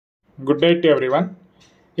Good day to everyone.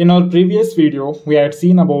 In our previous video, we had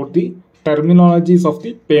seen about the terminologies of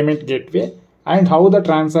the payment gateway and how the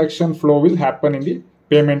transaction flow will happen in the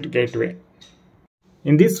payment gateway.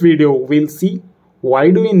 In this video, we'll see why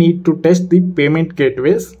do we need to test the payment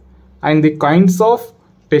gateways and the kinds of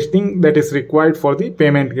testing that is required for the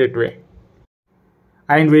payment gateway.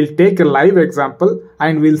 And we'll take a live example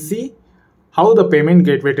and we'll see how the payment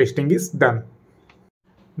gateway testing is done.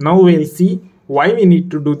 Now we'll see why we need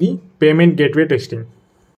to do the payment gateway testing.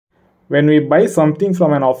 When we buy something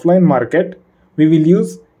from an offline market, we will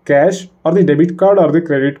use cash or the debit card or the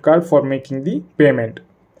credit card for making the payment.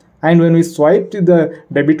 And when we swipe to the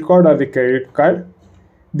debit card or the credit card,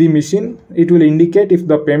 the machine, it will indicate if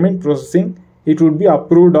the payment processing, it would be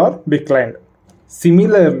approved or declined.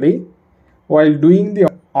 Similarly, while doing the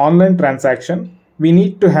online transaction, we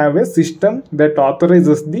need to have a system that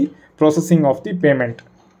authorizes the processing of the payment.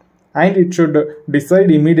 And it should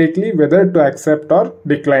decide immediately whether to accept or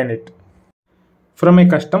decline it. From a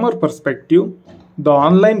customer perspective, the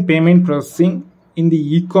online payment processing in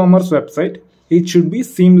the e-commerce website, it should be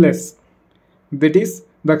seamless. That is,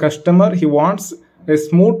 the customer, he wants a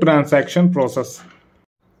smooth transaction process.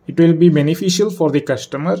 It will be beneficial for the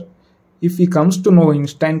customer if he comes to know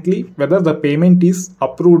instantly whether the payment is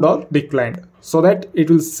approved or declined, so that it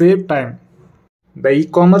will save time. The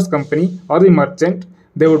e-commerce company or the merchant,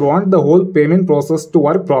 they would want the whole payment process to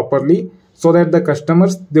work properly so that the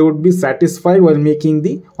customers, they would be satisfied while making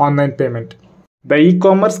the online payment. The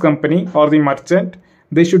e-commerce company or the merchant,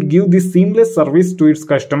 they should give this seamless service to its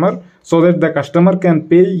customer so that the customer can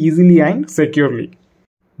pay easily and securely.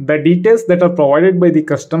 The details that are provided by the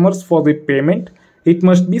customers for the payment, it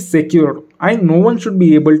must be secured and no one should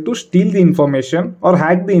be able to steal the information or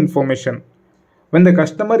hack the information. When the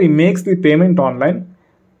customer he makes the payment online,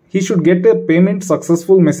 he should get a payment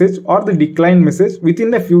successful message or the decline message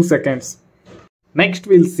within a few seconds. Next,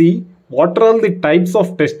 we'll see what are all the types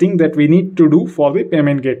of testing that we need to do for the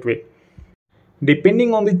payment gateway.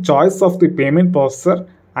 Depending on the choice of the payment processor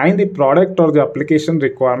and the product or the application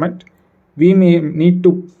requirement, we may need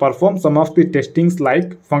to perform some of the testings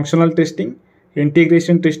like functional testing,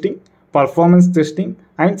 integration testing, performance testing,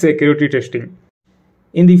 and security testing.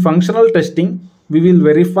 In the functional testing, we will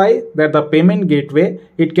verify that the payment gateway,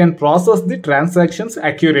 it can process the transactions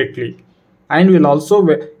accurately. And we'll also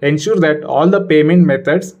ensure that all the payment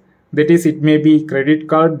methods, that is, it may be credit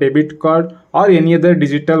card, debit card, or any other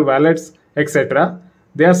digital wallets, etc.,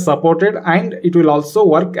 they are supported and it will also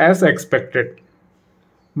work as expected.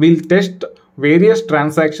 We'll test various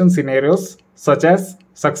transaction scenarios such as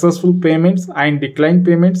successful payments and declined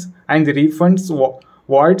payments and the refunds,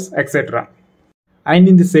 voids, etc. And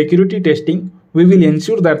in the security testing, we will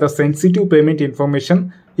ensure that the sensitive payment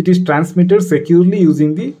information, it is transmitted securely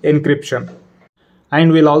using the encryption.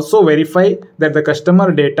 And we'll also verify that the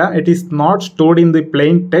customer data, it is not stored in the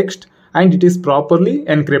plain text and it is properly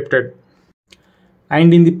encrypted.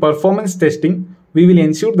 And in the performance testing, we will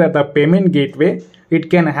ensure that the payment gateway, it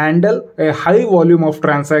can handle a high volume of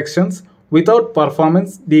transactions without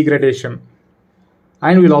performance degradation.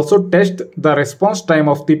 And we'll also test the response time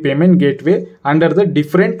of the payment gateway under the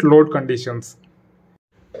different load conditions.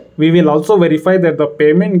 We will also verify that the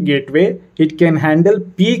payment gateway, it can handle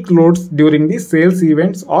peak loads during the sales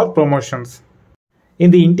events or promotions.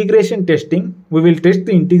 In the integration testing, we will test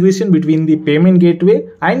the integration between the payment gateway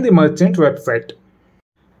and the merchant website.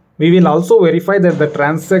 We will also verify that the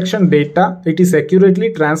transaction data, it is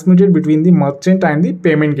accurately transmitted between the merchant and the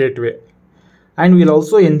payment gateway. And we'll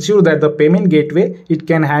also ensure that the payment gateway, it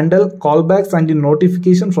can handle callbacks and the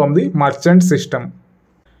notification from the merchant system.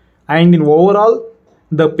 And in overall,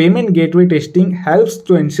 the payment gateway testing helps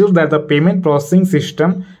to ensure that the payment processing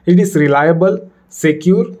system, it is reliable,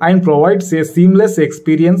 secure, and provides a seamless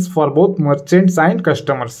experience for both merchants and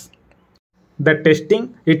customers. The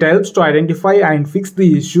testing, it helps to identify and fix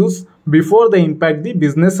the issues before they impact the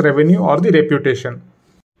business revenue or the reputation.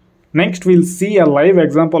 Next, we'll see a live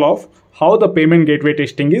example of how the payment gateway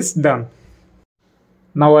testing is done.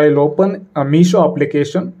 Now I'll open a Meesho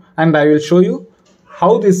application and I will show you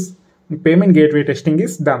how this payment gateway testing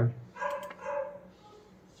is done.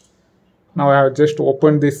 Now I have just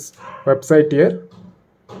opened this website here.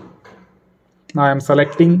 Now I am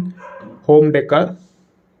selecting home decor.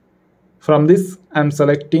 From this, I am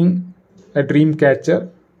selecting a dream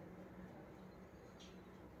catcher.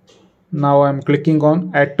 Now I am clicking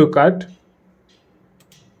on add to cart.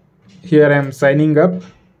 Here I am signing up.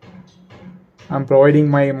 I am providing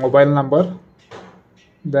my mobile number.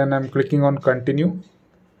 Then I am clicking on continue.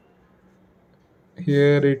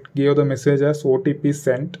 Here it gave the message as OTP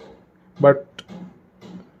sent, but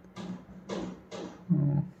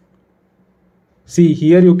See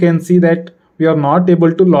here you can see that we are not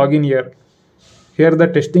able to log in here. Here the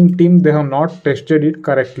testing team, they have not tested it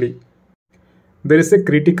correctly. There is a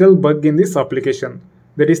critical bug in this application.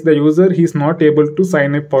 That is, the user is not able to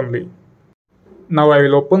sign up only. Now I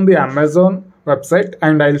will open the Amazon website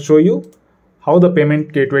and I will show you how the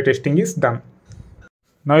payment gateway testing is done.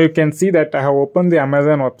 Now you can see that I have opened the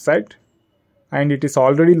Amazon website and it is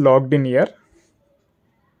already logged in here.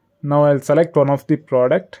 Now I'll select one of the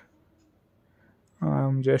product.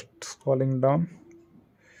 I'm just scrolling down.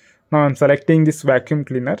 Now I'm selecting this vacuum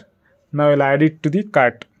cleaner. Now I'll add it to the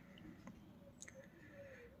cart.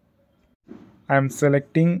 I'm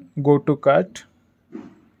selecting go to cart.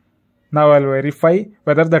 Now I'll verify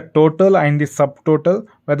whether the total and the subtotal,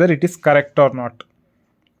 whether it is correct or not.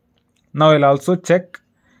 Now I'll also check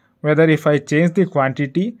whether if I change the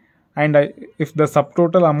quantity and if the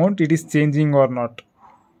subtotal amount it is changing or not.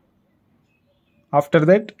 After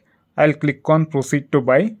that, I'll click on proceed to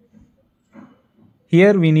buy.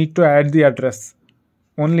 Here we need to add the address.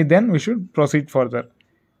 Only then we should proceed further.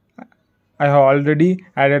 I have already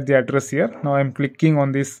added the address here. Now I'm clicking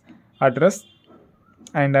on this address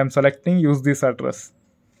and I'm selecting use this address.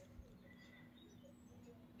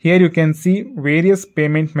 Here you can see various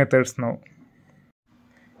payment methods now.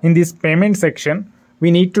 In this payment section, we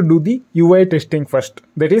need to do the UI testing first.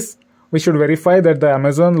 That is, we should verify that the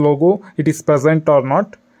Amazon logo it is present or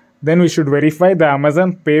not. Then we should verify the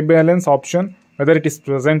Amazon pay balance option whether it is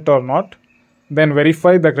present or not. Then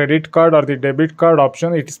verify the credit card or the debit card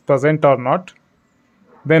option it is present or not.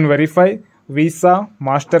 Then verify Visa,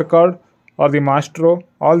 MasterCard or the Mastro,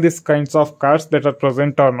 all these kinds of cards that are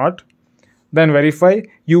present or not. Then verify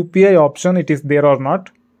UPI option it is there or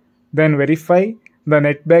not. Then verify the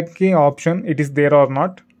net banking option it is there or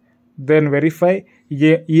not. Then verify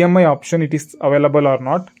EMI option it is available or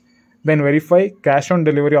not. Then verify cash on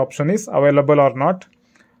delivery option is available or not.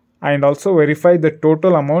 And also verify the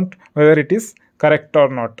total amount whether it is correct or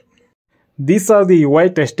not. These are the UI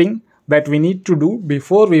testing that we need to do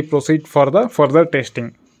before we proceed for the further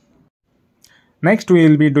testing. Next we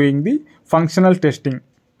will be doing the functional testing.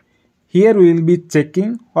 Here we will be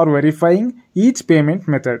checking or verifying each payment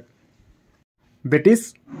method. That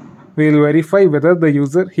is, we will verify whether the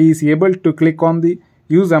user he is able to click on the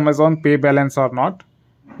use Amazon pay balance or not.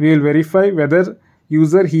 We will verify whether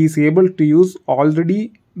user he is able to use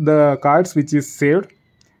already the cards which is saved,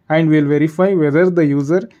 and we will verify whether the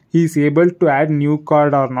user he is able to add new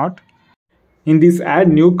card or not. In this add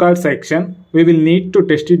new card section, we will need to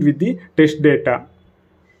test it with the test data.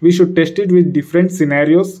 We should test it with different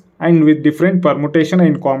scenarios and with different permutation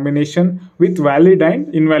and combination with valid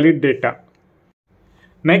and invalid data.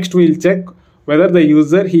 Next we will check whether the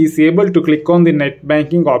user he is able to click on the net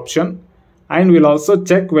banking option, and we'll also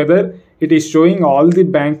check whether it is showing all the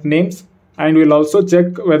bank names, and we'll also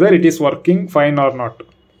check whether it is working fine or not.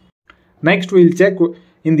 Next we'll check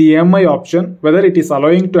in the EMI option whether it is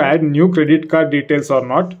allowing to add new credit card details or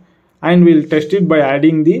not, and we'll test it by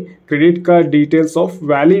adding the credit card details of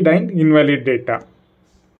valid and invalid data.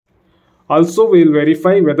 Also we'll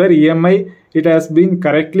verify whether EMI it has been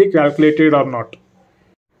correctly calculated or not.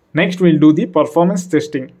 Next we'll do the performance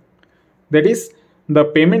testing. That is, the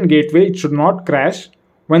payment gateway it should not crash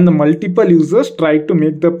when the multiple users try to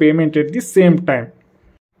make the payment at the same time.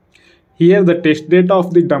 Here the test data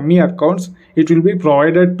of the dummy accounts it will be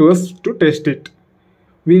provided to us to test it.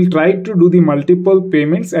 We'll try to do the multiple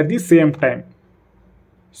payments at the same time.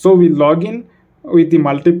 So we'll log in with the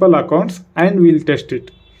multiple accounts and we'll test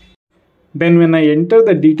it. Then when I enter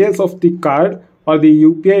the details of the card or the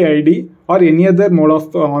UPI ID or any other mode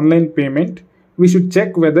of online payment, we should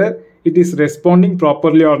check whether it is responding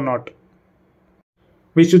properly or not.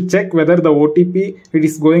 We should check whether the OTP it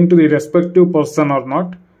is going to the respective person or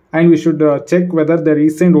not, and we should check whether the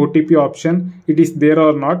recent OTP option it is there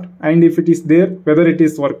or not, and if it is there whether it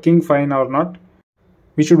is working fine or not.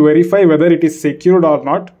 We should verify whether it is secured or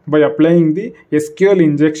not by applying the SQL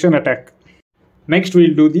injection attack. Next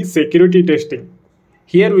we'll do the security testing.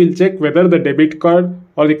 Here we'll check whether the debit card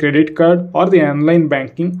or the credit card or the online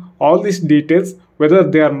banking, all these details whether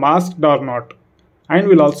they are masked or not. And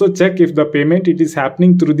we'll also check if the payment it is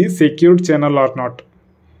happening through the secured channel or not.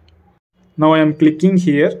 Now I am clicking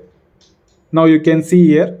here. Now you can see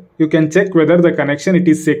here, you can check whether the connection it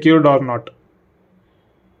is secured or not.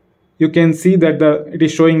 You can see that it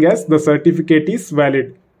is showing as the certificate is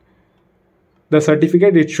valid. The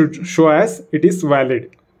certificate it should show as it is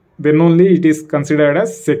valid. Then only it is considered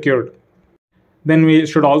as secured. Then we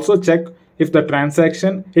should also check if the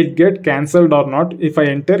transaction it get cancelled or not if I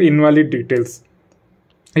enter invalid details.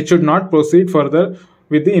 It should not proceed further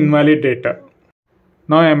with the invalid data.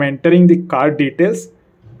 Now I am entering the card details.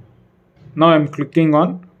 Now I am clicking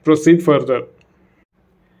on proceed further.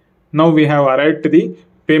 Now we have arrived to the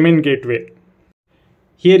payment gateway.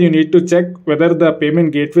 Here you need to check whether the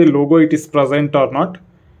payment gateway logo it is present or not,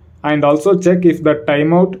 and also check if the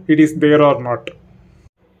timeout it is there or not.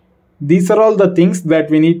 These are all the things that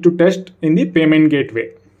we need to test in the payment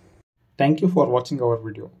gateway. Thank you for watching our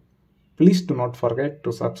video. Please do not forget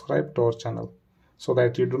to subscribe to our channel so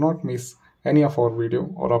that you do not miss any of our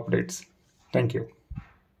video or updates. Thank you.